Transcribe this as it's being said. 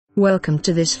Welcome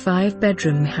to this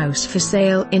 5-bedroom house for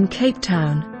sale in Cape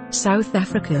Town, South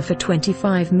Africa for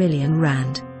R25 million.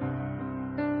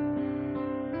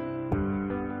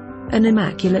 An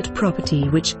immaculate property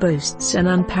which boasts an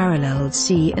unparalleled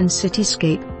sea and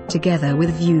cityscape, together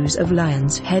with views of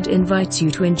Lion's Head, invites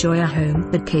you to enjoy a home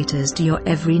that caters to your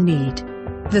every need.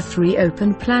 The 3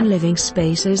 open-plan living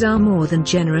spaces are more than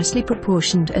generously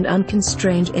proportioned and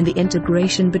unconstrained in the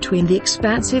integration between the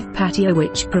expansive patio,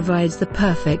 which provides the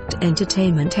perfect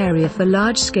entertainment area for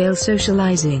large-scale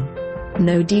socializing.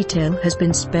 No detail has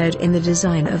been spared in the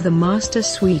design of the master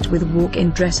suite with walk-in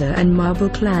dresser and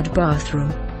marble-clad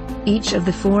bathroom. Each of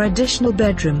the 4 additional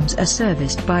bedrooms are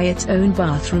serviced by its own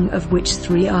bathroom, of which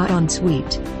 3 are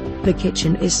ensuite. The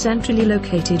kitchen is centrally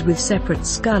located with separate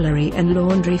scullery and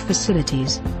laundry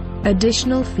facilities.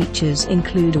 Additional features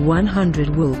include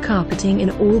 100 wool carpeting in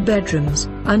all bedrooms,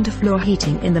 underfloor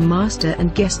heating in the master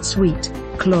and guest suite,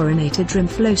 chlorinated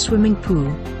rim-flow swimming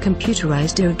pool,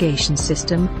 computerized irrigation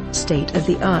system,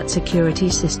 state-of-the-art security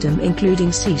system including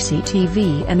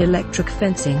CCTV and electric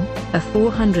fencing, a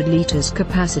 400 liters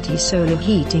capacity solar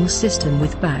heating system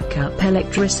with backup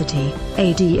electricity,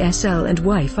 ADSL and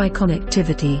Wi-Fi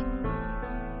connectivity.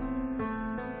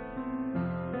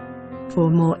 For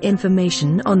more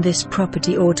information on this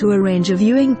property or to arrange a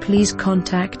viewing, please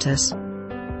contact us.